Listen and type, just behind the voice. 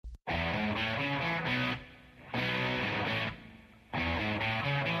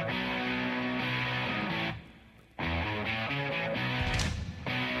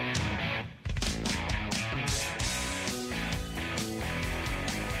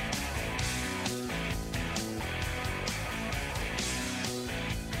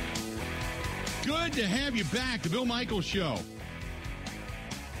Good to have you back. The Bill Michaels Show.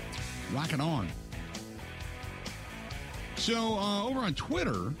 Rocking on. So, over on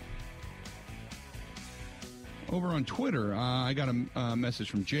Twitter, I got a message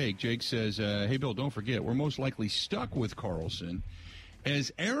from Jake. Jake says, hey, Bill, don't forget, we're most likely stuck with Carlson.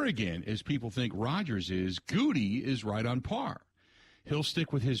 As arrogant as people think Rodgers is, Goody is right on par. He'll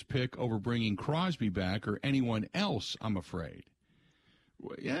stick with his pick over bringing Crosby back or anyone else, I'm afraid.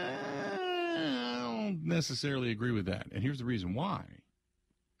 Yeah, I don't necessarily agree with that. And here's the reason why.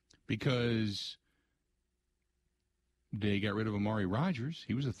 Because they got rid of Amari Rodgers.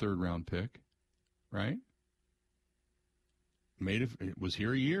 He was a third-round pick, right? Was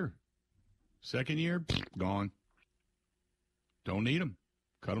here a year. Second year, gone. Don't need him.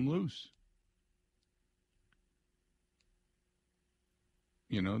 Cut him loose.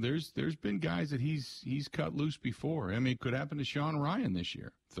 You know, there's been guys that he's cut loose before. I mean, it could happen to Sean Ryan this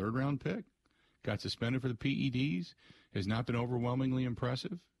year. Third-round pick. Got suspended for the PEDs. Has not been overwhelmingly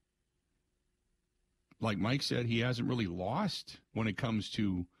impressive. Like Mike said, he hasn't really lost when it comes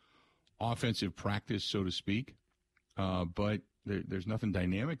to offensive practice, so to speak. But there's nothing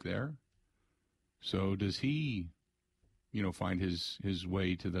dynamic there. So does he, find his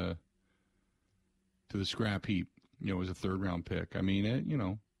way to the scrap heap, as a third-round pick? I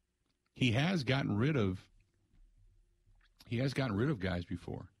mean, he has gotten rid of guys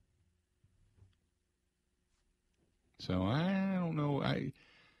before. So I don't know.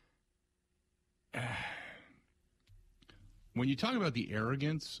 When you talk about the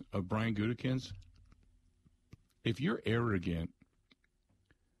arrogance of Brian Gutekunst, if you're arrogant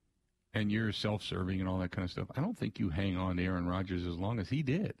and you're self-serving and all that kind of stuff, I don't think you hang on to Aaron Rodgers as long as he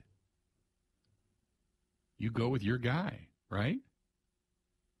did. You go with your guy, right?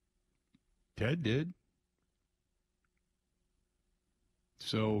 Ted did.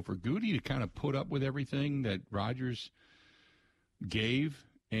 So for Goody to kind of put up with everything that Rodgers gave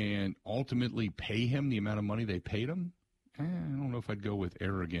and ultimately pay him the amount of money they paid him, I don't know if I'd go with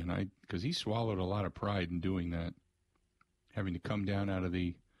arrogant. Because he swallowed a lot of pride in doing that, having to come down out of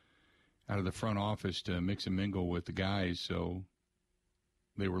the front office to mix and mingle with the guys. So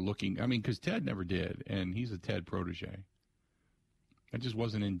they were looking. Because Ted never did, and he's a Ted protege. That just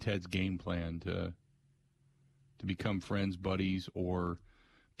wasn't in Ted's game plan to become friends, buddies, or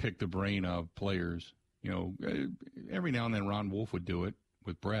pick the brain of players. Every now and then Ron Wolf would do it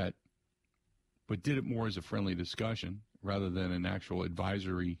with Brett, but did it more as a friendly discussion rather than an actual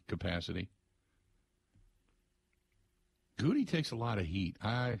advisory capacity. Goody takes a lot of heat.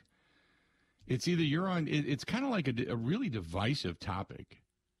 It's either you're on. It's kind of like a really divisive topic.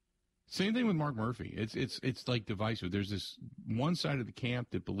 Same thing with Mark Murphy. It's like divisive. There's this one side of the camp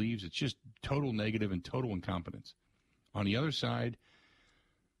that believes it's just total negative and total incompetence. On the other side,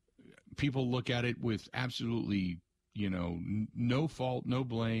 people look at it with absolutely, no fault, no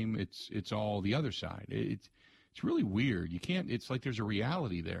blame. It's all the other side. It's really weird. You can't. It's like there's a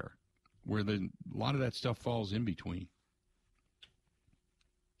reality there where a lot of that stuff falls in between.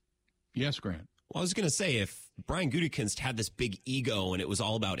 Yes, Grant. Well, I was going to say, if Brian Gutekunst had this big ego and it was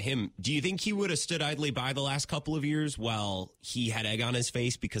all about him, do you think he would have stood idly by the last couple of years while he had egg on his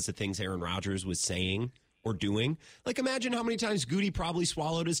face because of things Aaron Rodgers was saying or doing? Like, imagine how many times Goody probably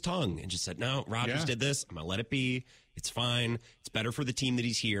swallowed his tongue and just said, no, Rodgers did this. I'm going to let it be. It's fine. It's better for the team that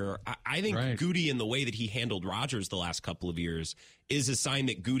he's here. I think right. Goody, in the way that he handled Rodgers the last couple of years, is a sign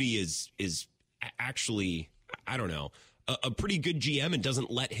that Goody is actually, I don't know, a pretty good GM and doesn't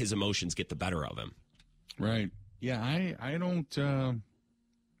let his emotions get the better of him. Right. Yeah, I don't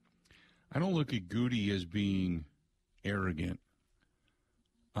look at Goody as being arrogant.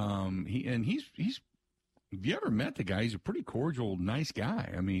 He's have you ever met the guy? He's a pretty cordial, nice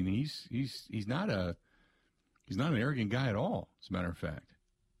guy. I mean, he's not an arrogant guy at all, as a matter of fact.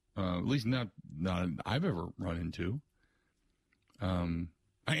 At least not I've ever run into.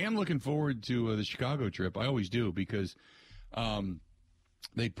 I am looking forward to the Chicago trip. I always do, because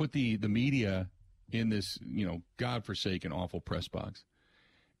they put the media in this, godforsaken, awful press box.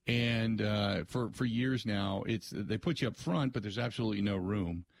 And for years now, they put you up front, but there's absolutely no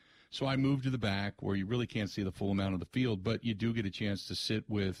room. So I moved to the back where you really can't see the full amount of the field, but you do get a chance to sit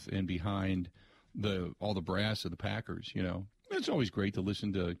with and behind all the brass of the Packers. It's always great to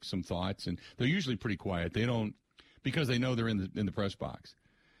listen to some thoughts, and they're usually pretty quiet. They don't, because they know they're in the press box.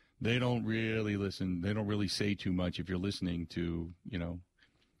 They don't really listen. They don't really say too much if you're listening to,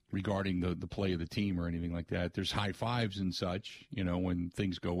 regarding the play of the team or anything like that. There's high fives and such, when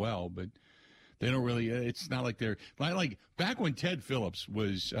things go well, but they don't really, it's not like they're, like back when Ted Phillips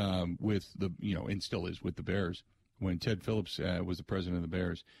was with and still is with the Bears, when Ted Phillips was the president of the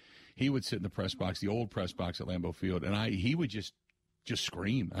Bears, he would sit in the press box, the old press box at Lambeau Field, and he would just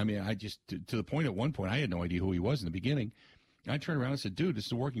scream. I mean, to the point at one point I had no idea who he was in the beginning. I turned around and said, "Dude, this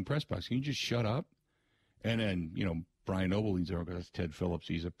is a working press box. Can you just shut up?" And then, Brian Noble leans over and goes, "That's Ted Phillips.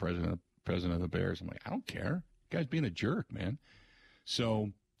 He's a president of the Bears." I'm like, I don't care. The guy's being a jerk, man.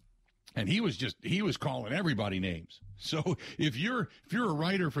 So, and he was calling everybody names. So if you're a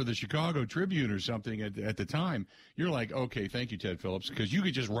writer for the Chicago Tribune or something at the time, you're like, okay, thank you, Ted Phillips, because you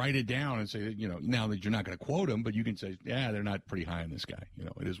could just write it down and say, now that you're not going to quote him, but you can say, yeah, they're not pretty high on this guy.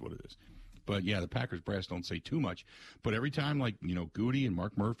 It is what it is. But, yeah, the Packers brass don't say too much. But every time, Goody and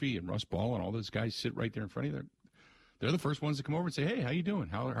Mark Murphy and Russ Ball and all those guys sit right there in front of you, they're the first ones to come over and say, "Hey, how you doing?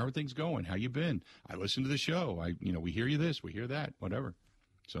 How are things going? How you been? I listened to the show. We hear you this, we hear that, whatever."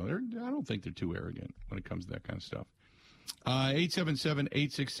 So I don't think they're too arrogant when it comes to that kind of stuff.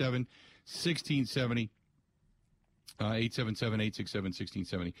 877-867-1670.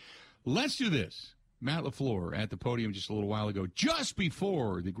 877-867-1670. Let's do this. Matt LaFleur at the podium just a little while ago, just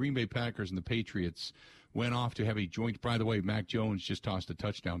before the Green Bay Packers and the Patriots went off to have a joint. By the way, Mac Jones just tossed a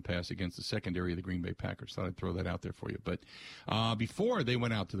touchdown pass against the secondary of the Green Bay Packers. Thought I'd throw that out there for you. But before they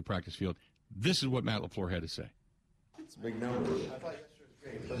went out to the practice field, this is what Matt LaFleur had to say. It's a big number. I thought yesterday was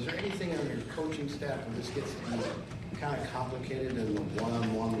great. But is there anything on your coaching staff when this gets to be kind of complicated and the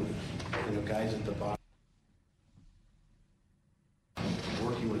one-on-one with guys at the bottom,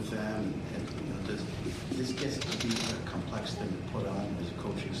 working with them, and this gets to be a complex thing to put on as a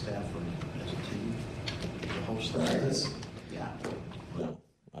coaching staff or as a team? The whole staff? Yeah. No,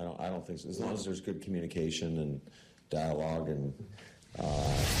 I don't think so. As long as there's good communication and dialogue, and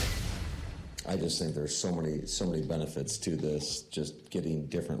I just think there's so many benefits to this. Just getting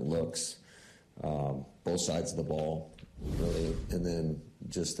different looks, both sides of the ball, really, and then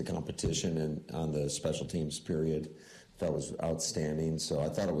just the competition and on the special teams period. That was outstanding. So I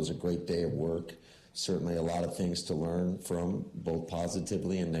thought it was a great day of work. Certainly a lot of things to learn from, both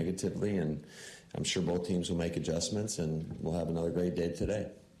positively and negatively, and I'm sure both teams will make adjustments, and we'll have another great day today.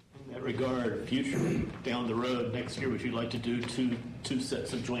 In that regard, future down the road next year, would you like to do two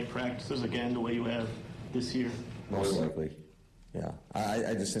sets of joint practices again, the way you have this year? Most likely, yeah.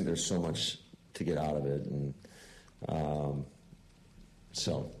 I just think there's so much to get out of it, and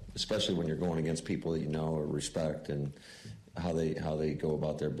so especially when you're going against people that you know or respect, and how they go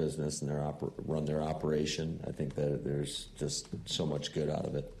about their business and run their operation. I think that there's just so much good out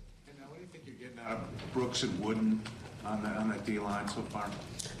of it. And now, what do you think you're getting out of Brooks and Wooden on that D-line so far?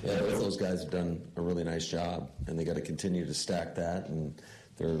 Yeah, both those guys have done a really nice job, and they got to continue to stack that. And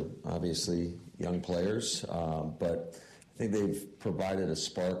they're obviously young players, but I think they've provided a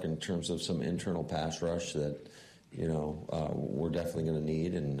spark in terms of some internal pass rush that we're definitely going to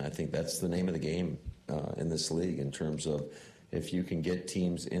need. And I think that's the name of the game in this league, in terms of if you can get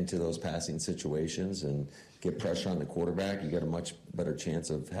teams into those passing situations and get pressure on the quarterback, you got a much better chance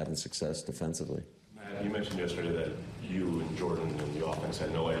of having success defensively. You mentioned yesterday that you and Jordan and the offense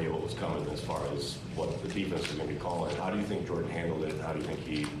had no idea what was coming as far as what the defense was going to be calling. How do you think Jordan handled it, and how do you think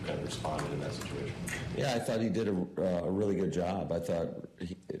he kind of responded in that situation? Yeah, I thought he did a really good job. I thought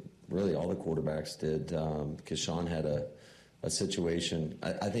really all the quarterbacks did, because Sean had a situation.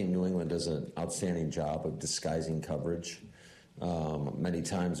 I think New England does an outstanding job of disguising coverage. Many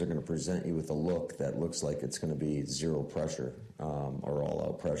times they're going to present you with a look that looks like it's going to be zero pressure or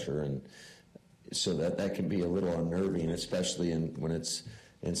all-out pressure, and so that can be a little unnerving, especially when it's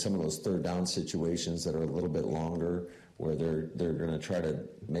in some of those third down situations that are a little bit longer, where they're going to try to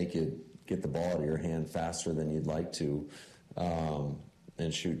make you get the ball out of your hand faster than you'd like to.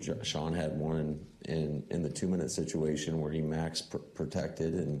 And shoot, Sean had one in the 2-minute situation where he max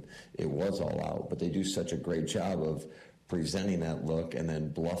protected, and it was all out. But they do such a great job of presenting that look and then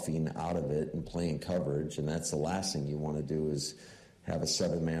bluffing out of it and playing coverage, and that's the last thing you want to do is have a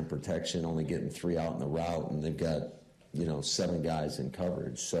 7-man protection, only getting 3 out in the route, and they've got 7 guys in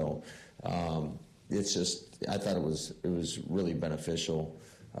coverage. So it's just, I thought it was really beneficial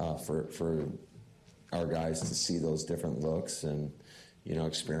for our guys to see those different looks and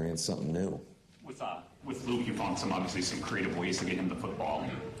experience something new. With Luke, you found some creative ways to get him the football.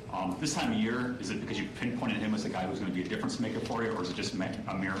 This time of year, is it because you pinpointed him as a guy who's going to be a difference maker for you, or is it just a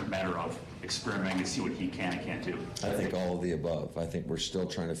mere matter of experimenting to see what he can and can't do? I think all of the above. I think we're still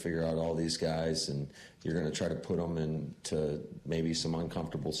trying to figure out all these guys, and you're going to try to put them into maybe some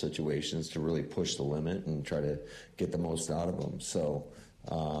uncomfortable situations to really push the limit and try to get the most out of them. So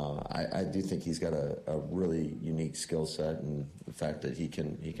I do think he's got a really unique skill set, and the fact that he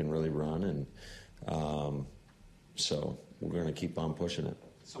can really run, and so we're going to keep on pushing it.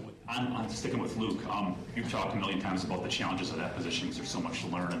 So I'm sticking with Luke. You've talked a million times about the challenges of that position because there's so much to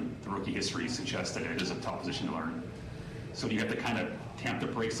learn, and the rookie history suggests that it is a tough position to learn. So do you have to kind of tamp the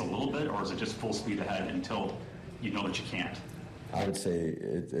brakes a little bit, or is it just full speed ahead until you know that you can't? I would say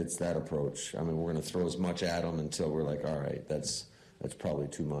it's that approach. I mean, we're going to throw as much at him until we're like, all right, that's probably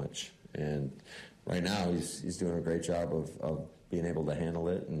too much. And right now, he's doing a great job of being able to handle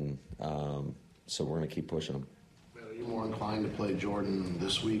it, and so we're going to keep pushing him. Are you more inclined to play Jordan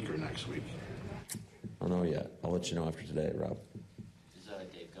this week or next week? I don't know yet. I'll let you know after today, Rob. Is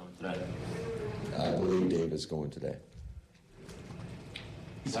Dave going today? I believe Dave is going today.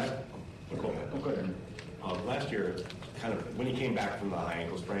 Last year, kind of when he came back from the high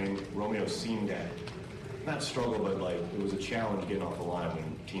ankle sprain, Romeo seemed to not struggle, but like it was a challenge getting off the line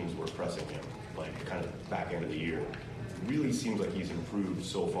when teams were pressing him, like kind of back end of the year. It really seems like he's improved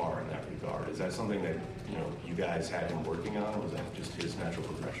so far in that regard. Is that something that you guys had him working on, or was that just his natural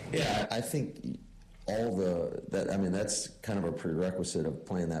progression? Yeah, I think that's kind of a prerequisite of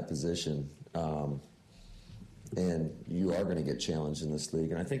playing that position. And you are going to get challenged in this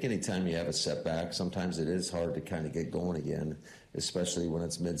league. And I think anytime you have a setback, sometimes it is hard to kind of get going again, especially when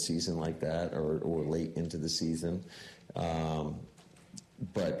it's mid-season like that or late into the season.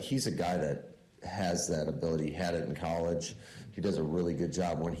 But he's a guy that has that ability. He had it in college. He does a really good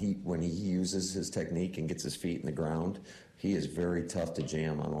job. When he uses his technique and gets his feet in the ground, he is very tough to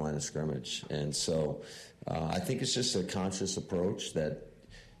jam on the line of scrimmage. And so I think it's just a conscious approach that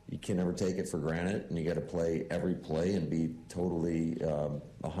you can never take it for granted, and you got to play every play and be totally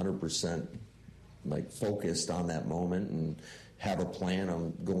 100% like focused on that moment and have a plan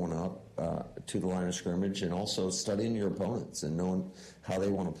on going up to the line of scrimmage, and also studying your opponents and knowing how they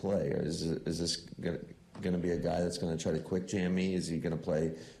want to play. Is this going to be a guy that's going to try to quick jam me? Is he going to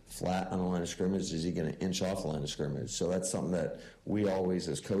play flat on the line of scrimmage? Is he going to inch off the line of scrimmage? So that's something that we always,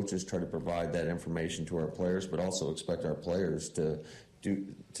 as coaches, try to provide that information to our players, but also expect our players to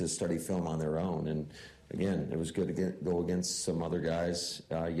study film on their own. And again, it was good to go against some other guys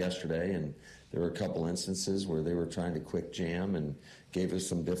yesterday, and there were a couple instances where they were trying to quick jam and gave us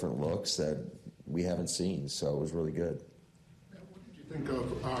some different looks that we haven't seen. So it was really good. What did you think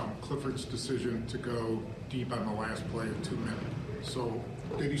of Clifford's decision to go deep on the last play of 2 minutes? So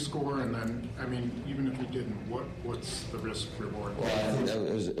did he score? And then, I mean, even if he didn't, what's the risk reward? Well, I think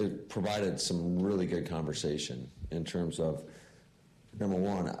it provided some really good conversation in terms of, number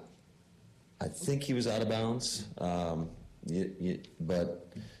one, I think he was out of bounds, but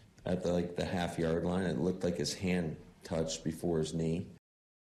at the half-yard line, it looked like his hand touched before his knee.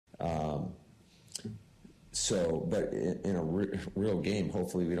 But in a real game,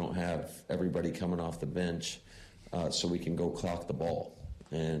 hopefully we don't have everybody coming off the bench, so we can go clock the ball.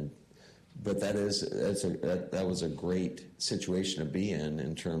 But that was a great situation to be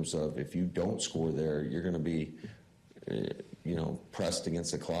in terms of if you don't score there, you're going to be pressed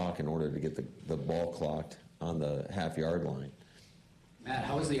against the clock in order to get the ball clocked on the half-yard line. Matt,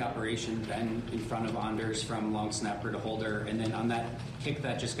 how has the operation been in front of Anders from long snapper to holder? And then on that kick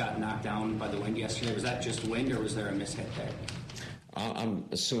that just got knocked down by the wind yesterday, was that just wind or was there a mishit there? I'm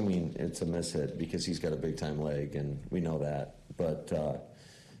assuming it's a mishit because he's got a big-time leg, and we know that. But,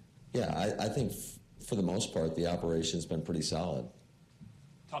 I think for the most part, the operation's been pretty solid.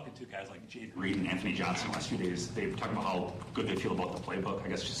 Talking to guys like Jake Reed and Anthony Johnson the last few days, they were talking about how good they feel about the playbook. I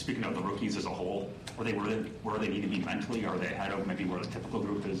guess just speaking of the rookies as a whole, where they need to be mentally? Are they ahead of maybe where the typical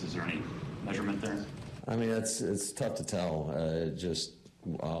group is? Is there any measurement there? I mean, it's tough to tell.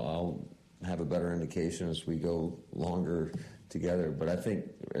 I'll have a better indication as we go longer together. But I think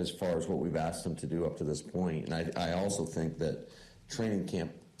as far as what we've asked them to do up to this point, and I also think that training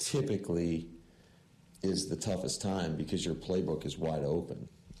camp typically is the toughest time because your playbook is wide open.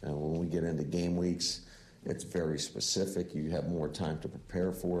 And when we get into game weeks, it's very specific. You have more time to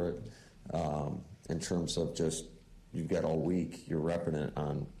prepare for it. In terms of just, you've got all week, you're repping it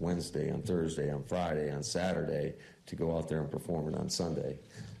on Wednesday, on Thursday, on Friday, on Saturday to go out there and perform it on Sunday.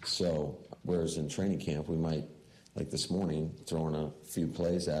 So, whereas in training camp, we might, like this morning, throwing a few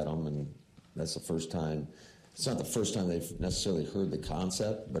plays at them, and that's the first time. It's not the first time they've necessarily heard the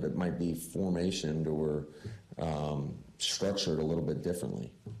concept, but it might be formationed or structured a little bit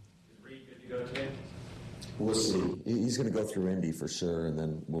differently. Is Reed good to go today? We'll see. He's going to go through Indy for sure, and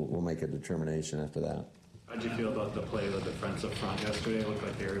then we'll make a determination after that. How did you feel about the play of the defensive front yesterday? It looked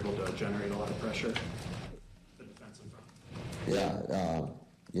like they were able to generate a lot of pressure. The defensive front. Yeah,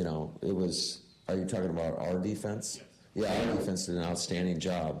 it was. Are you talking about our defense? Yes. Yeah, our defense did an outstanding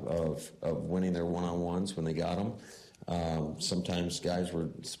job of winning their one-on-ones when they got them. Sometimes guys were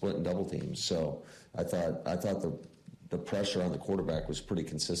splitting double teams, so I thought the pressure on the quarterback was pretty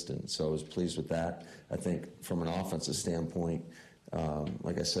consistent. So I was pleased with that. I think from an offensive standpoint,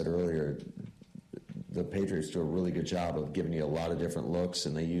 like I said earlier, the Patriots do a really good job of giving you a lot of different looks,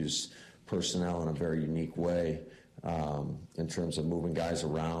 and they use personnel in a very unique way in terms of moving guys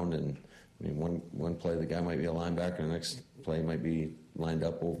around. And I mean, one play the guy might be a linebacker, the next play might be lined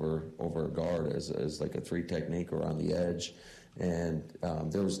up over a guard as like a 3 technique or on the edge. And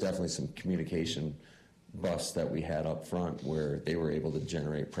there was definitely some communication busts that we had up front where they were able to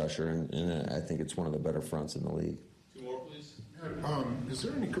generate pressure, and I think it's one of the better fronts in the league. Is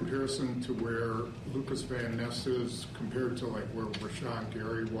there any comparison to where Lucas Van Ness is compared to like where Rashawn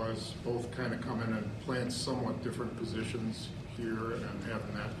Gary was? Both kind of come in and playing somewhat different positions here and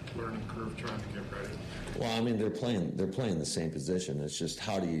having that learning curve trying to get ready. Well, I mean, they're playing the same position. It's just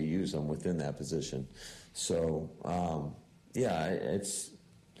how do you use them within that position? So, I'll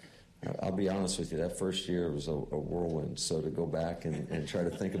be honest with you, that first year was a whirlwind. So to go back and try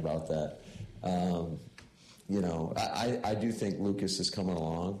to think about that, I do think Lucas is coming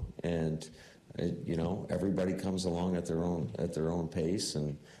along, and everybody comes along at their own pace,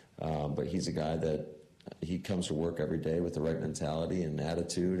 and but he's a guy that he comes to work every day with the right mentality and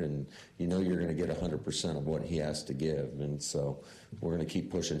attitude, and you're going to get 100% of what he has to give, and so we're going to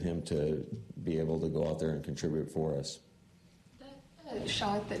keep pushing him to be able to go out there and contribute for us. That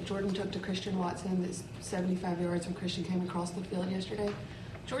shot that Jordan took to Christian Watson, that's 75 yards when Christian came across the field yesterday,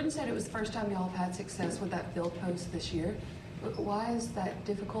 Jordan said it was the first time y'all have had success with that field post this year. Why is that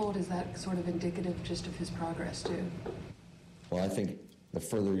difficult? Is that sort of indicative just of his progress too? Well, I think the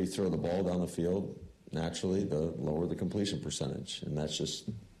further you throw the ball down the field, naturally, the lower the completion percentage, and that's just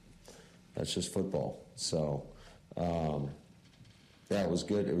football. So, it was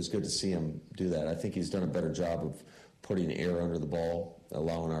good. It was good to see him do that. I think he's done a better job of putting air under the ball,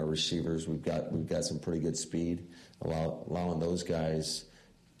 allowing our receivers. We've got some pretty good speed, allowing those guys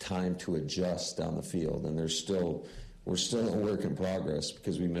time to adjust down the field. And we're still a work in progress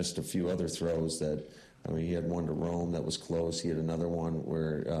because we missed a few other throws that. I mean, he had one to Rome that was close. He had another one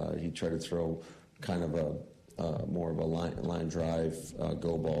where he tried to throw kind of more of a line drive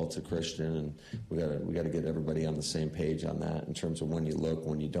go ball to Christian, and we got to get everybody on the same page on that in terms of when you look,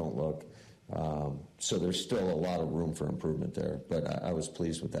 when you don't look. So there's still a lot of room for improvement there, but I was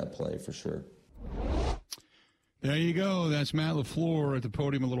pleased with that play for sure. There you go. That's Matt LaFleur at the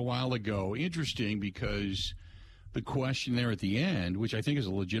podium a little while ago. Interesting because the question there at the end, which I think is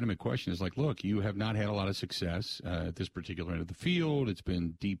a legitimate question, is like, look, you have not had a lot of success at this particular end of the field. It's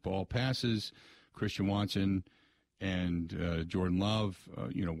been deep ball passes. Christian Watson and Jordan Love,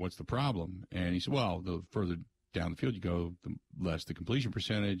 what's the problem? And he said, well, the further down the field you go, the less the completion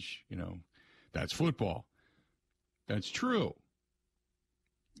percentage, that's football. That's true.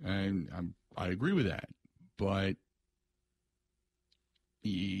 And I agree with that. But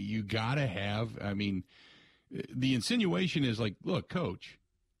you got to have, the insinuation is like, look, coach,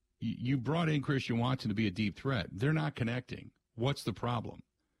 you brought in Christian Watson to be a deep threat. They're not connecting. What's the problem?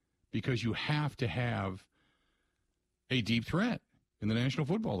 Because you have to have a deep threat in the National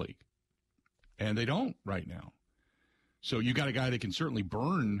Football League. And they don't right now. So you got a guy that can certainly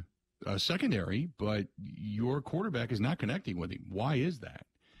burn a secondary, but your quarterback is not connecting with him. Why is that?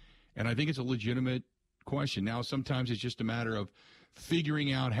 And I think it's a legitimate question. Now, sometimes it's just a matter of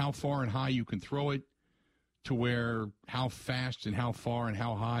figuring out how far and high you can throw it to where how fast and how far and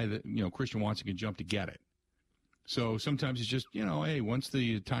how high that Christian Watson can jump to get it. So sometimes it's just, hey, once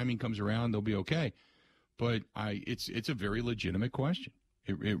the timing comes around, they'll be okay. But it's a very legitimate question.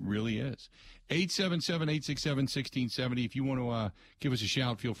 It really is. 877-867-1670. If you want to give us a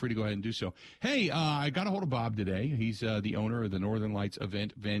shout, feel free to go ahead and do so. Hey, I got a hold of Bob today. He's the owner of the Northern Lights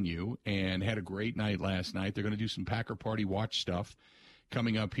event venue and had a great night last night. They're going to do some Packer Party watch stuff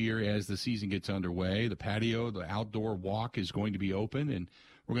coming up here as the season gets underway. The patio, the outdoor walk is going to be open, and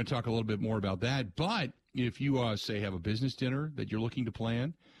we're going to talk a little bit more about that. But if you, say, have a business dinner that you're looking to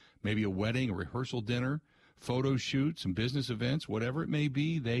plan, maybe a wedding, a rehearsal dinner, photo shoot, some business events, whatever it may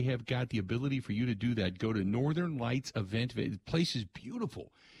be, they have got the ability for you to do that. Go to Northern Lights event. The place is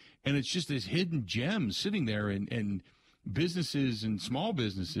beautiful, and it's just this hidden gem sitting there, and businesses and small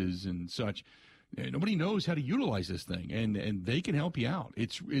businesses and such, nobody knows how to utilize this thing, and they can help you out.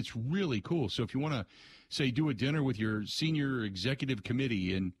 It's really cool. So if you want to, say, do a dinner with your senior executive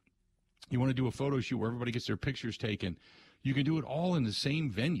committee and you want to do a photo shoot where everybody gets their pictures taken, you can do it all in the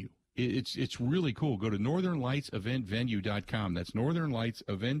same venue. It's really cool. Go to northernlightseventvenue.com. That's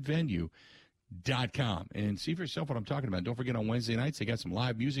northernlightseventvenue.com and see for yourself what I'm talking about. Don't forget, on Wednesday nights, they got some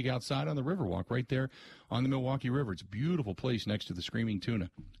live music outside on the Riverwalk right there on the Milwaukee River. It's a beautiful place next to the Screaming Tuna.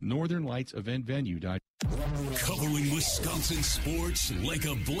 northernlightseventvenue.com. Covering Wisconsin sports like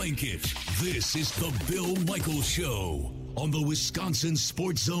a blanket. This is the Bill Michaels Show on the Wisconsin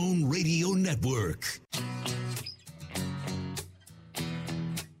Sports Zone Radio Network.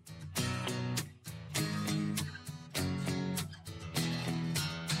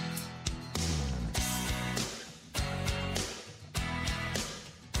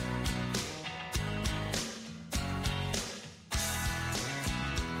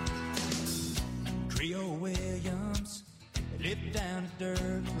 Trio Williams lived down a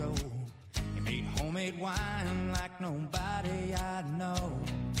dirt road. He made homemade wine like nobody I know.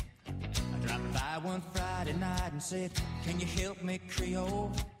 I dropped by one Friday night and said, "Can you help me,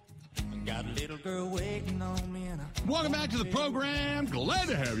 Creole? I got a little girl waiting on me." And Welcome back to the program. Glad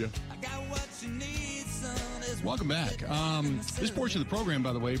to have you. I got what you need, son. Welcome back. This portion of the program,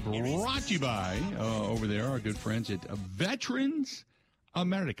 by the way, brought to you by over there, our good friends at Veterans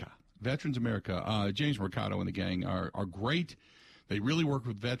America. Veterans America. James Mercado and the gang are great. They really work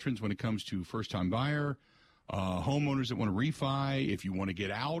with veterans when it comes to first-time buyer, homeowners that want to refi. If you want to get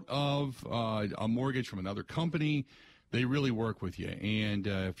out of a mortgage from another company, they really work with you. And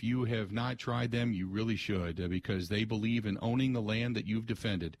if you have not tried them, you really should because they believe in owning the land that you've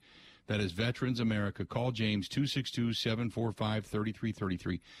defended. That is Veterans America. Call James,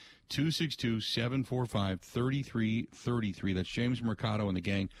 262-745-3333. 262-745-3333. That's James Mercado and the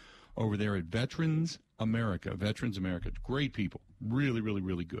gang over there at Veterans America. Veterans America. Great people. Really, really,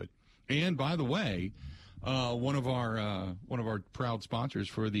 really good. And by the way, one of our proud sponsors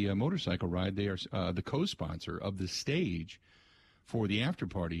for the motorcycle ride, they are the co-sponsor of the stage for the after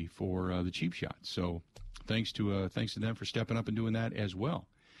party for the Cheap Shots. So thanks to them for stepping up and doing that as well.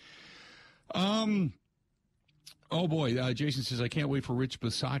 Oh boy, Jason says I can't wait for Rich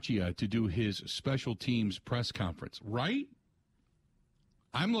Bisaccia to do his special teams press conference. Right?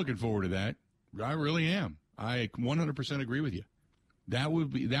 I'm looking forward to that. I really am. I 100% agree with you. That will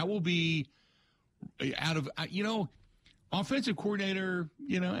be out of offensive coordinator.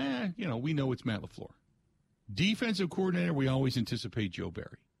 We know it's Matt LaFleur. Defensive coordinator, we always anticipate Joe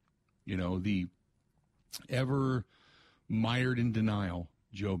Barry. The ever mired in denial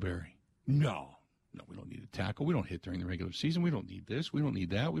Joe Barry. No, we don't need a tackle. We don't hit during the regular season. We don't need this. We don't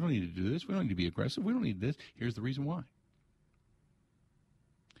need that. We don't need to do this. We don't need to be aggressive. We don't need this. Here's the reason why.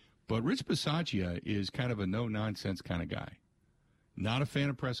 But Rich Bisaccia is kind of a no-nonsense kind of guy. Not a fan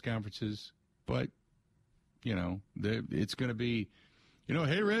of press conferences, but, it's going to be,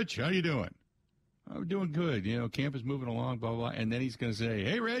 hey, Rich, how you doing? I'm doing good. Camp is moving along, blah, blah, blah. And then he's going to say,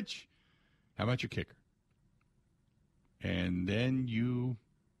 hey, Rich, how about your kicker? And then you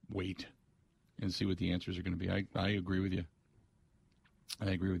wait and see what the answers are going to be. I agree with you.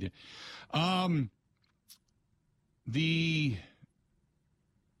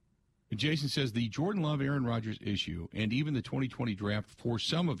 Jason says the Jordan Love, Aaron Rodgers issue and even the 2020 draft for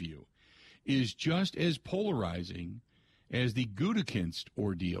some of you is just as polarizing as the Gutekunst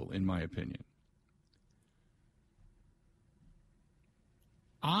ordeal, in my opinion.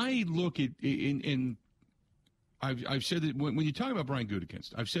 I look at I've said that when you talk about Brian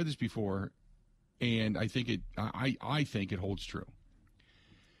Gutekunst, I've said this before, and I think it holds true.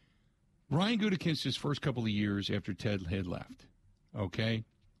 Brian Gutekunst, his first couple of years after Ted had left, okay.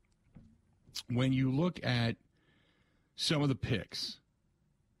 When you look at some of the picks,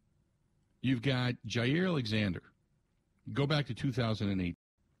 you've got Jair Alexander. Go back to 2008.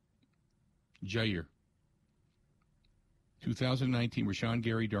 Jair. 2019, Rashawn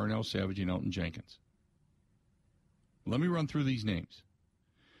Gary, Darnell Savage, and Elton Jenkins. Let me run through these names.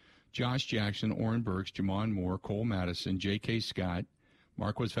 Josh Jackson, Oren Burks, Jamon Moore, Cole Madison, J.K. Scott,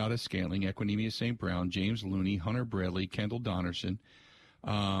 Marquez Valdes-Scantling, Equinemius St. Brown, James Looney, Hunter Bradley, Kendall Donnerson,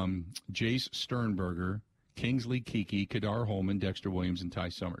 Jace Sternberger, Kingsley Keke, Kadar Holman, Dexter Williams, and Ty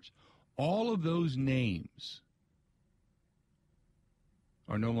Summers. All of those names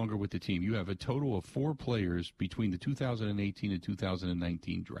are no longer with the team. You have a total of 4 players between the 2018 and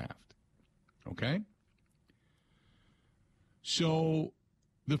 2019 draft. Okay? So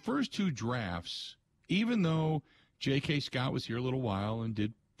the first 2 drafts, even though J.K. Scott was here a little while and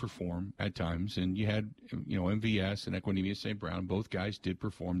did perform at times, and you had, MVS and Equinemius St. Brown, both guys did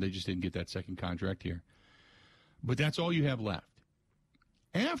perform. They just didn't get that second contract here. But that's all you have left.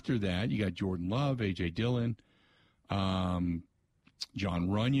 After that, you got Jordan Love, A.J. Dillon, John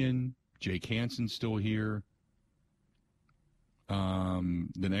Runyon, Jake Hansen still here. The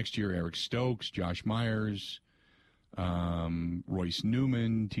next year, Eric Stokes, Josh Myers, Royce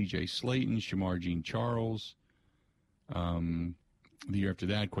Newman, T.J. Slayton, Shamar Jean-Charles. The year after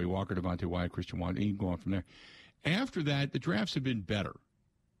that, Quay Walker, Devontae Wyatt, Christian Watt, and go on from there. After that, the drafts have been better.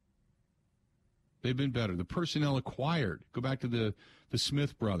 They've been better. The personnel acquired, go back to the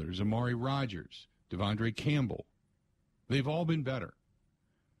Smith brothers, Amari Rodgers, Devondre Campbell. They've all been better.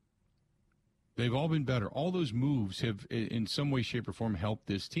 They've all been better. All those moves have, in some way, shape, or form, helped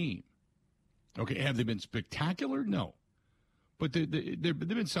this team. Okay, have they been spectacular? No. But they've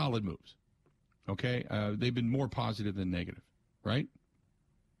been solid moves. Okay? They've been more positive than negative, right?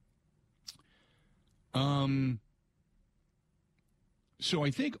 So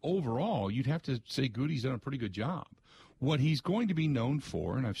I think overall, you'd have to say Goody's done a pretty good job. What he's going to be known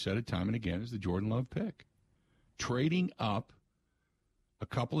for, and I've said it time and again, is the Jordan Love pick. Trading up a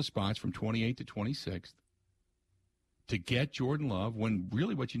couple of spots from 28th to 26th to get Jordan Love when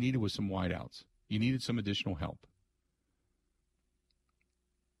really what you needed was some wideouts. You needed some additional help.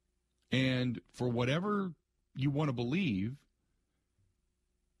 And for whatever you want to believe,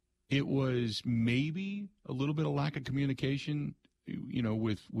 it was maybe a little bit of lack of communication,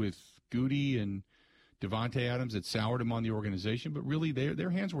 with Goody and Davante Adams that soured him on the organization, but really their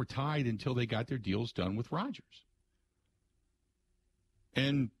hands were tied until they got their deals done with Rodgers.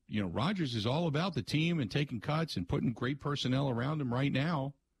 And, Rodgers is all about the team and taking cuts and putting great personnel around him right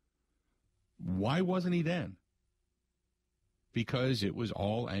now. Why wasn't he then? Because it was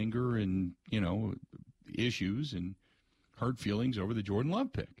all anger and, issues and hurt feelings over the Jordan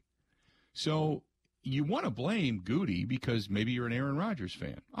Love pick. So you want to blame Goody because maybe you're an Aaron Rodgers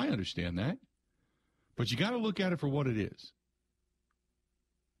fan. I understand that. But you got to look at it for what it is.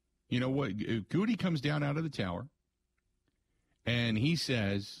 You know what? Goody comes down out of the tower, and he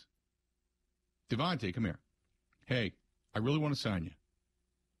says, Devontae, come here. Hey, I really want to sign you.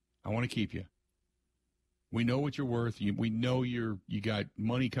 I want to keep you. We know what you're worth. We know you got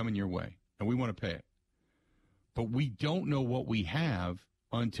money coming your way, and we want to pay it. But we don't know what we have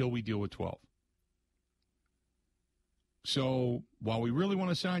until we deal with 12. So while we really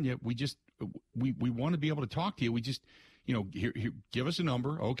want to sign you, we want to be able to talk to you. We just, here, give us a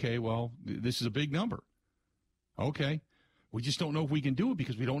number. Okay, well, this is a big number. Okay. We just don't know if we can do it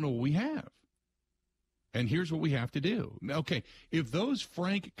because we don't know what we have. And here's what we have to do. Okay, if those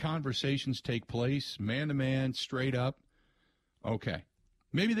frank conversations take place, man-to-man, straight up, okay.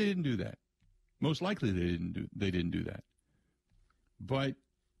 Maybe they didn't do that. Most likely they didn't do that. But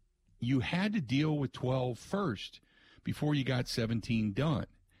you had to deal with 12 first before you got 17 done.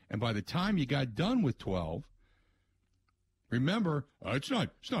 And by the time you got done with 12, remember, it's not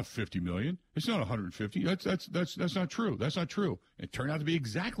 $50 million. It's not $150. That's not true. That's not true. It turned out to be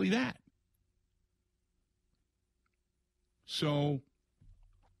exactly that. So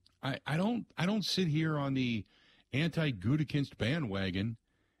I don't sit here on the anti-Gutekunst bandwagon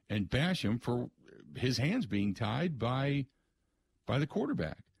and bash him for his hands being tied by the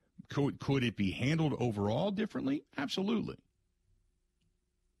quarterback. Could it be handled overall differently? Absolutely.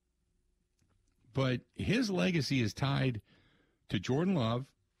 But his legacy is tied to Jordan Love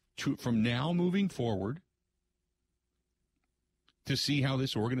from now moving forward to see how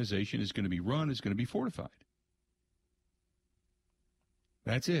this organization is going to be run, is going to be fortified.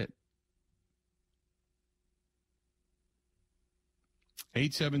 That's it.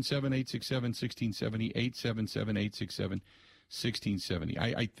 877-867-1670, 877-867-1670.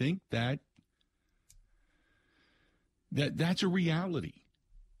 I think that's a reality.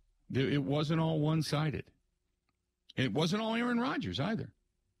 It wasn't all one-sided. It wasn't all Aaron Rodgers either.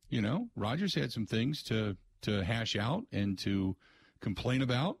 Rodgers had some things to hash out and to complain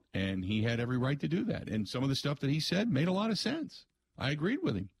about, and he had every right to do that. And some of the stuff that he said made a lot of sense. I agreed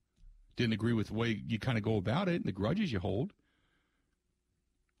with him. Didn't agree with the way you kind of go about it and the grudges you hold.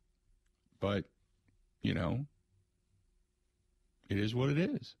 But, it is what it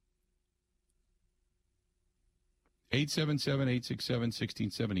is.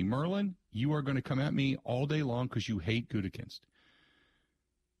 877-867-1670. Merlin, you are going to come at me all day long because you hate Gutekunst.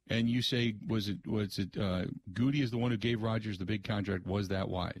 And you say, was it Goody is the one who gave Rodgers the big contract? Was that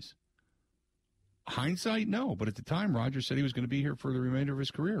wise? Hindsight, no. But at the time, Rodgers said he was going to be here for the remainder of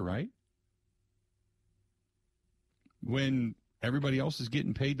his career, right? When everybody else is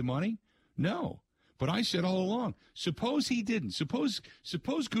getting paid the money? No. But I said all along, suppose he didn't. Suppose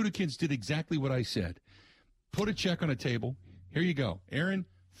Gutekunst did exactly what I said. Put a check on a table. Here you go. Aaron,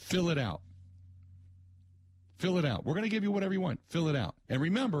 fill it out. Fill it out. We're going to give you whatever you want. Fill it out. And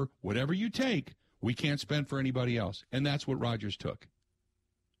remember, whatever you take, we can't spend for anybody else. And that's what Rodgers took.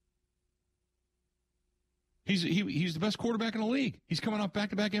 He's the best quarterback in the league. He's coming off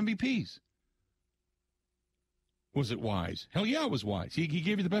back-to-back MVPs. Was it wise? Hell yeah, it was wise. He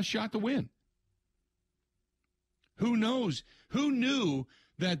gave you the best shot to win. Who knows? Who knew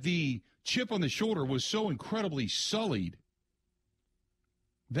that the chip on the shoulder was so incredibly sullied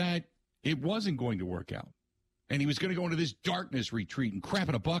that it wasn't going to work out. And he was going to go into this darkness retreat and crap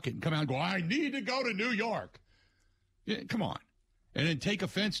in a bucket and come out and go, I need to go to New York. Yeah, come on. And then take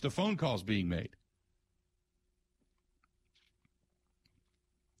offense to phone calls being made.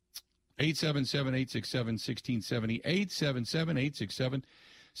 877-867-1670.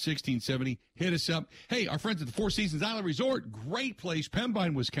 877-867-1670. Hit us up. Hey, our friends at the Four Seasons Island Resort, great place,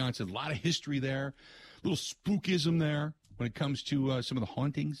 Pembine, Wisconsin. A lot of history there, a little spookism there when it comes to some of the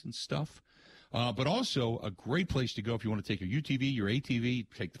hauntings and stuff. But also a great place to go if you want to take your UTV, your ATV,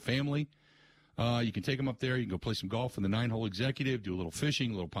 take the family. You can take them up there. You can go play some golf in the 9-hole executive, do a little fishing,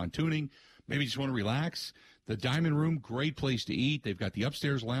 a little pontooning. Maybe just want to relax. The Diamond Room, great place to eat. They've got the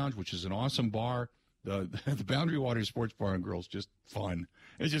upstairs lounge, which is an awesome bar. The Boundary Waters Sports Bar and Grill is just fun.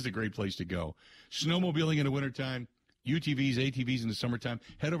 It's just a great place to go. Snowmobiling in the wintertime, UTVs, ATVs in the summertime.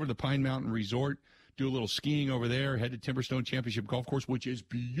 Head over to the Pine Mountain Resort. Do a little skiing over there. Head to Timberstone Championship Golf Course, which is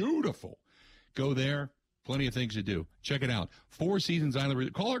beautiful. Go there. Plenty of things to do. Check it out. Four Seasons Island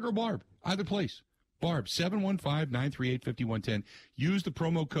Resort. Call our girl Barb. Either place. Barb, 715-938-5110. Use the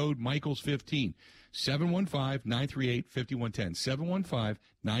promo code Michaels15. 715-938-5110.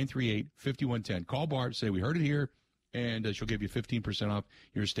 715-938-5110. Call Barb. Say we heard it here, and she'll give you 15% off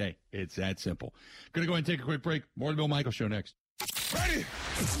your stay. It's that simple. Going to go ahead and take a quick break. More of the Bill Michaels Show next. Ready?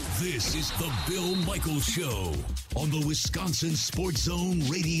 This is the Bill Michaels Show on the Wisconsin Sports Zone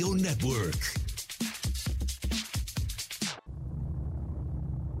Radio Network.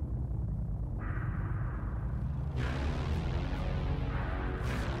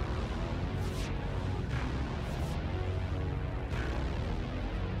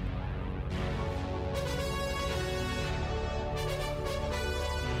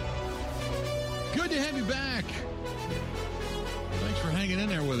 Good to have you back. Thanks for hanging in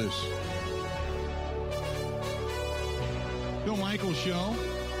there with us. Bill Michaels Show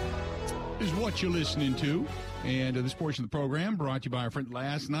is what you're listening to. And this portion of the program brought to you by our friend.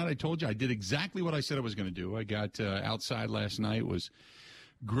 Last night I told you I did exactly what I said I was going to do. I got outside last night, was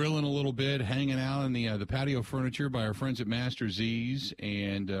grilling a little bit, hanging out in the patio furniture by our friends at Master Z's,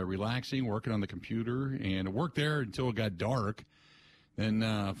 and relaxing, working on the computer, and worked there until it got dark. Then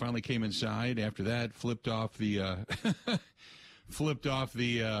finally came inside. After that, flipped off the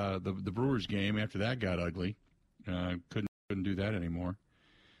Brewers game. After that got ugly, couldn't do that anymore.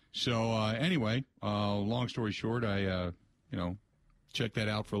 So anyway, long story short, I checked that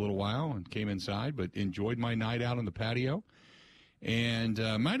out for a little while and came inside, but enjoyed my night out on the patio. And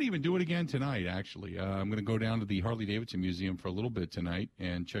might even do it again tonight, actually. I'm going to go down to the Harley-Davidson Museum for a little bit tonight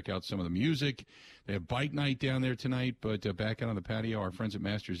and check out some of the music. They have bike night down there tonight, but back out on the patio, our friends at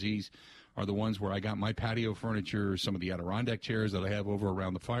Master Z's are the ones where I got my patio furniture, some of the Adirondack chairs that I have over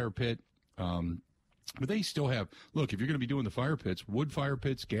around the fire pit. But they still have, look, if you're going to be doing the fire pits, wood fire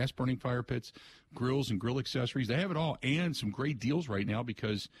pits, gas-burning fire pits, grills and grill accessories, they have it all, and some great deals right now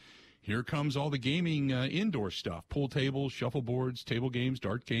because here comes all the gaming indoor stuff, pool tables, shuffleboards, table games,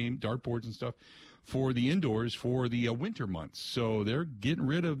 dart boards and stuff for the indoors for the winter months. So they're getting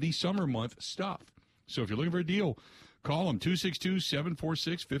rid of the summer month stuff. So if you're looking for a deal, call them,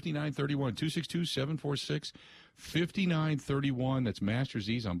 262-746-5931, 262-746-5931. That's Master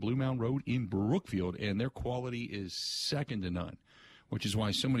Z's on Blue Mound Road in Brookfield, and their quality is second to none, which is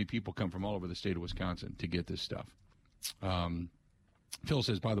why so many people come from all over the state of Wisconsin to get this stuff. Phil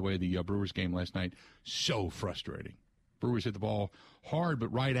says, by the way, the Brewers game last night, so frustrating. Brewers hit the ball hard, but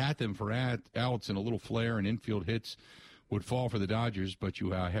right at them for outs, and a little flare and infield hits would fall for the Dodgers, but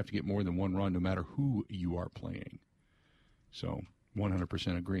you have to get more than one run no matter who you are playing. So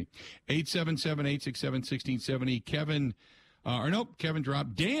 100% agree. 877-867-1670. Kevin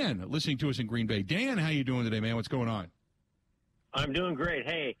dropped. Dan, listening to us in Green Bay. Dan, how you doing today, man? What's going on? I'm doing great.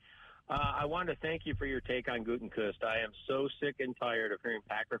 Hey, I wanted to thank you for your take on Gutekunst. I am so sick and tired of hearing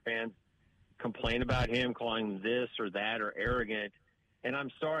Packer fans complain about him, calling him this or that or arrogant. And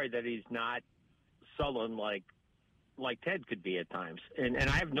I'm sorry that he's not sullen like Ted could be at times. And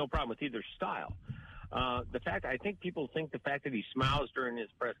I have no problem with either style. I think people think the fact that he smiles during his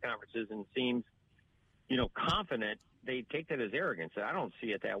press conferences and seems, confident, they take that as arrogance. I don't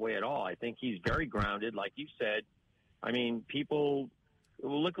see it that way at all. I think he's very grounded, like you said. I mean, people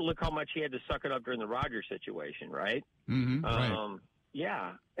look how much he had to suck it up during the Rodgers situation, right? Mm-hmm, right.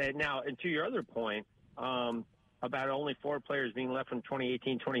 Yeah. And to your other point about only 4 players being left from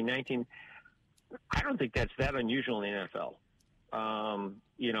 2018, 2019, I don't think that's that unusual in the NFL.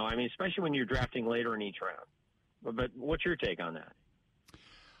 Especially when you're drafting later in each round. But what's your take on that?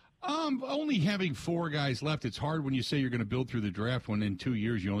 Only having 4 guys left, it's hard when you say you're going to build through the draft when in 2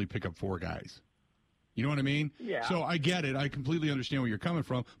 years you only pick up 4 guys. You know what I mean? Yeah. So I get it. I completely understand where you're coming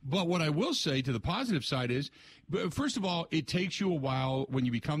from. But what I will say to the positive side is, first of all, it takes you a while when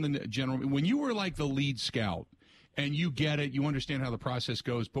you become the general. When you were like the lead scout and you get it, you understand how the process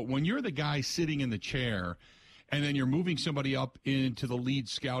goes. But when you're the guy sitting in the chair and then you're moving somebody up into the lead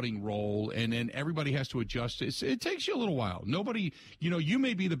scouting role, and then everybody has to adjust. It takes you a little while. Nobody, you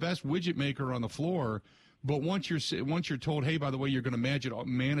may be the best widget maker on the floor, but once you're told, hey, by the way, you're going to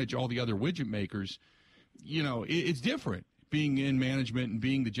manage all the other widget makers, it's different being in management and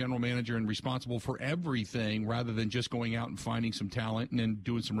being the general manager and responsible for everything rather than just going out and finding some talent and then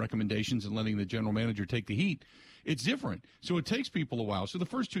doing some recommendations and letting the general manager take the heat. It's different. So it takes people a while. So the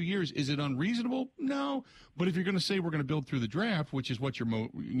first 2 years, is it unreasonable? No. But if you're going to say we're going to build through the draft, which is what your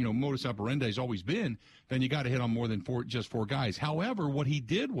modus operandi has always been, then you got to hit on more than just four guys. However, what he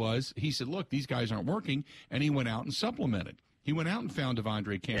did was he said, look, these guys aren't working, and he went out and supplemented. He went out and found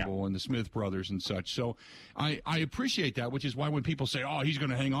Devondre Campbell and the Smith brothers and such. So I appreciate that, which is why when people say, oh, he's going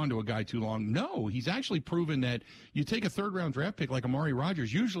to hang on to a guy too long, no, he's actually proven that you take a third-round draft pick like Amari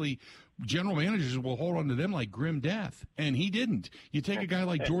Rodgers, usually general managers will hold on to them like grim death, and he didn't. You take a guy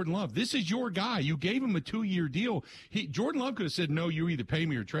like Jordan Love. This is your guy. You gave him a 2-year deal. Jordan Love could have said, no, you either pay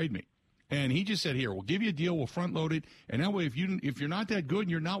me or trade me. And he just said, here, we'll give you a deal, we'll front load it, and that way if you're not that good and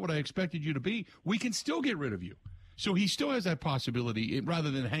you're not what I expected you to be, we can still get rid of you. So he still has that possibility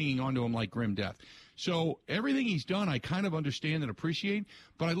rather than hanging on to him like grim death. So everything he's done, I kind of understand and appreciate,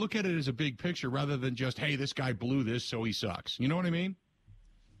 but I look at it as a big picture rather than just, hey, this guy blew this, so he sucks. You know what I mean?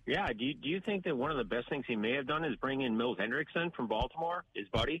 Yeah. Do you think that one of the best things he may have done is bring in Mills Hendrickson from Baltimore, his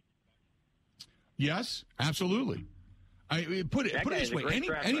buddy? Yes, absolutely. Put it this way.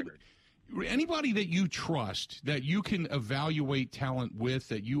 Anybody that you trust, that you can evaluate talent with,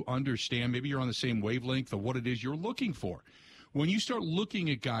 that you understand, maybe you're on the same wavelength of what it is you're looking for. When you start looking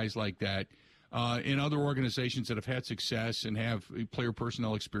at guys like that in other organizations that have had success and have player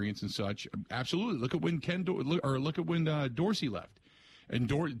personnel experience and such, absolutely. Look at when Dorsey left. And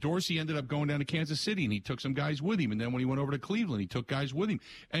Dorsey ended up going down to Kansas City, and he took some guys with him. And then when he went over to Cleveland, he took guys with him.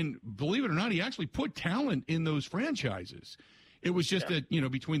 And believe it or not, he actually put talent in those franchises. It was just that,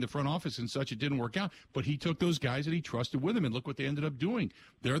 between the front office and such, it didn't work out. But he took those guys that he trusted with him, and look what they ended up doing.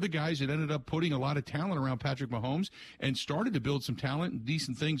 They're the guys that ended up putting a lot of talent around Patrick Mahomes and started to build some talent and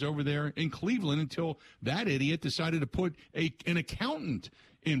decent things over there in Cleveland until that idiot decided to put an accountant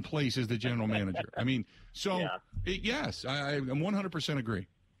in place as the general manager. I mean, yes, I 100% agree.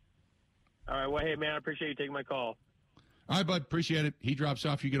 All right. Well, hey, man, I appreciate you taking my call. All right, bud, appreciate it. He drops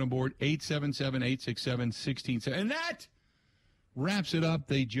off. You get on board, 877-867-1670. And that wraps it up.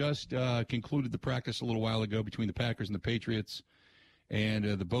 They just concluded the practice a little while ago between the Packers and the Patriots, and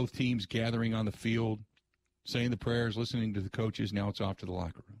the both teams gathering on the field, saying the prayers, listening to the coaches. Now it's off to the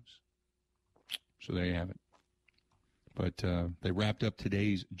locker rooms. So there you have it. But they wrapped up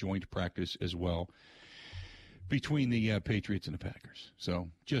today's joint practice as well between the Patriots and the Packers. So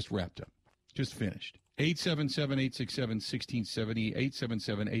just wrapped up, just finished.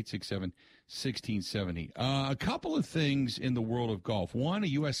 877-867-1670, 877-867-1670. A couple of things in the world of golf. One, a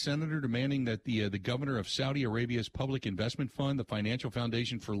U.S. senator demanding that the governor of Saudi Arabia's public investment fund, the Financial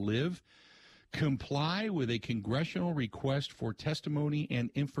Foundation for LIV, comply with a congressional request for testimony and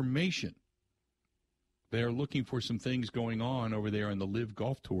information. They're looking for some things going on over there on the LIV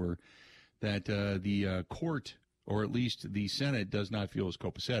Golf Tour that the court, or at least the Senate, does not feel is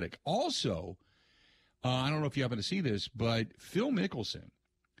copacetic. Also, I don't know if you happen to see this, but Phil Mickelson,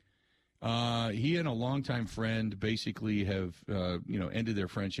 he and a longtime friend basically have, ended their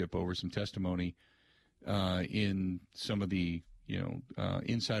friendship over some testimony in some of the,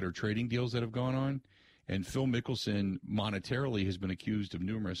 insider trading deals that have gone on. And Phil Mickelson monetarily has been accused of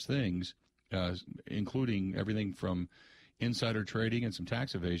numerous things, including everything from insider trading and some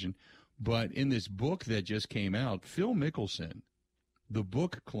tax evasion. But in this book that just came out, Phil Mickelson, the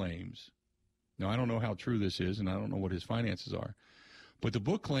book claims, now I don't know how true this is, and I don't know what his finances are, but the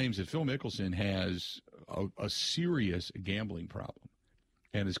book claims that Phil Mickelson has a serious gambling problem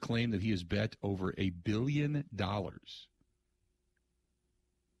and has claimed that he has bet over $1 billion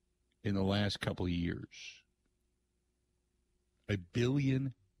in the last couple of years. $1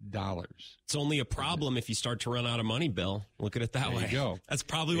 billion. It's only a problem if you start to run out of money, Bill. Look at it that way. There you go. That's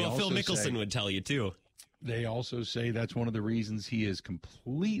probably what Phil Mickelson would tell you, too. They also say that's one of the reasons he has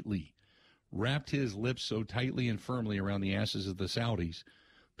completely wrapped his lips so tightly and firmly around the asses of the Saudis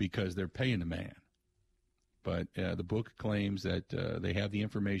because they're paying the man. But the book claims that they have the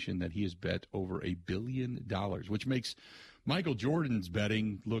information that he has bet over $1 billion, which makes Michael Jordan's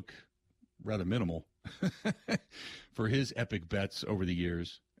betting look rather minimal for his epic bets over the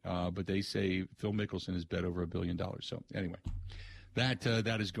years. but they say Phil Mickelson has bet over $1 billion. So anyway,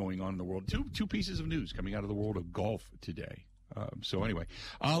 that is going on in the world. Two pieces of news coming out of the world of golf today. So anyway,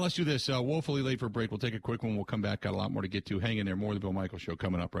 let's do this. Woefully late for a break. We'll take a quick one. We'll come back. Got a lot more to get to. Hang in there. More of the Bill Michaels Show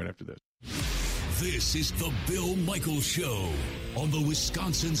coming up right after this. This is the Bill Michaels Show on the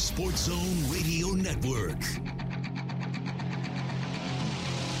Wisconsin Sports Zone Radio Network.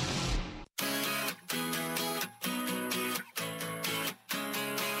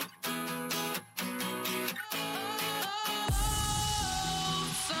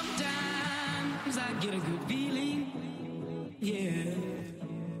 Sometimes I get a good feeling, yeah.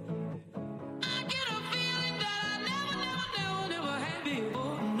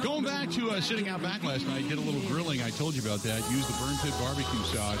 Going back to sitting out back last night, did a little grilling. I told you about that. Used the Burn Pit barbecue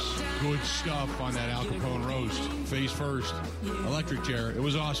sauce. Good stuff on that Al Capone roast. Face first. Electric chair. It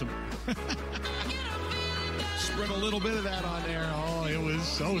was awesome. Spread a little bit of that on there. Oh, it was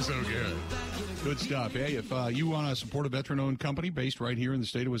so good. Good stuff. Hey, if you want to support a veteran-owned company based right here in the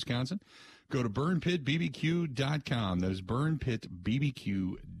state of Wisconsin, go to burnpitbbq.com. That is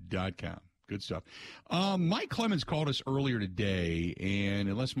burnpitbbq.com. Good stuff. Mike Clemens called us earlier today, and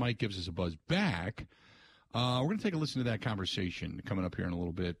unless Mike gives us a buzz back, we're going to take a listen to that conversation coming up here in a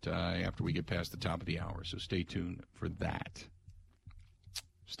little bit after we get past the top of the hour. So stay tuned for that.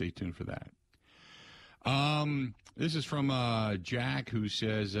 This is from Jack, who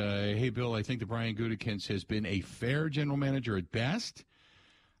says, hey, Bill, I think that Brian Gutekunst has been a fair general manager at best.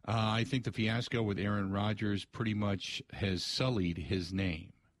 I think the fiasco with Aaron Rodgers pretty much has sullied his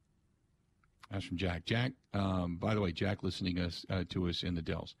name. That's from Jack. Jack, by the way, Jack listening to us in the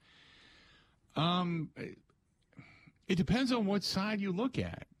Dells. It depends on what side you look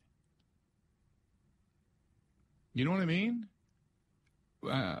at. You know what I mean?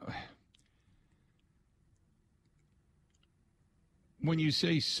 When you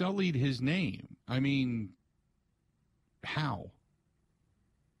say sullied his name, I mean, how?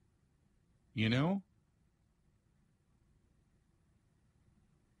 You know?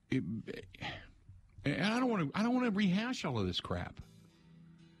 And I don't want to rehash all of this crap.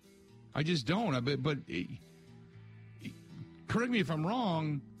 I just don't. But correct me if I'm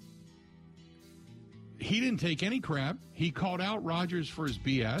wrong. He didn't take any crap. He called out Rodgers for his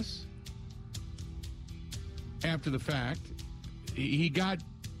BS. After the fact, he got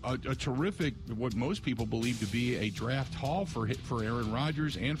a terrific, what most people believe to be a draft haul for Aaron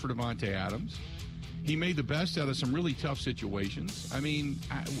Rodgers and for Devontae Adams. He made the best out of some really tough situations. I mean,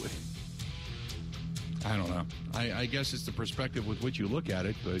 I don't know. I guess it's the perspective with which you look at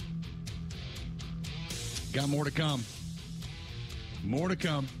it, but got more to come. More to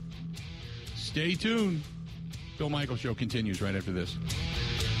come. Stay tuned. Bill Michaels Show continues right after this.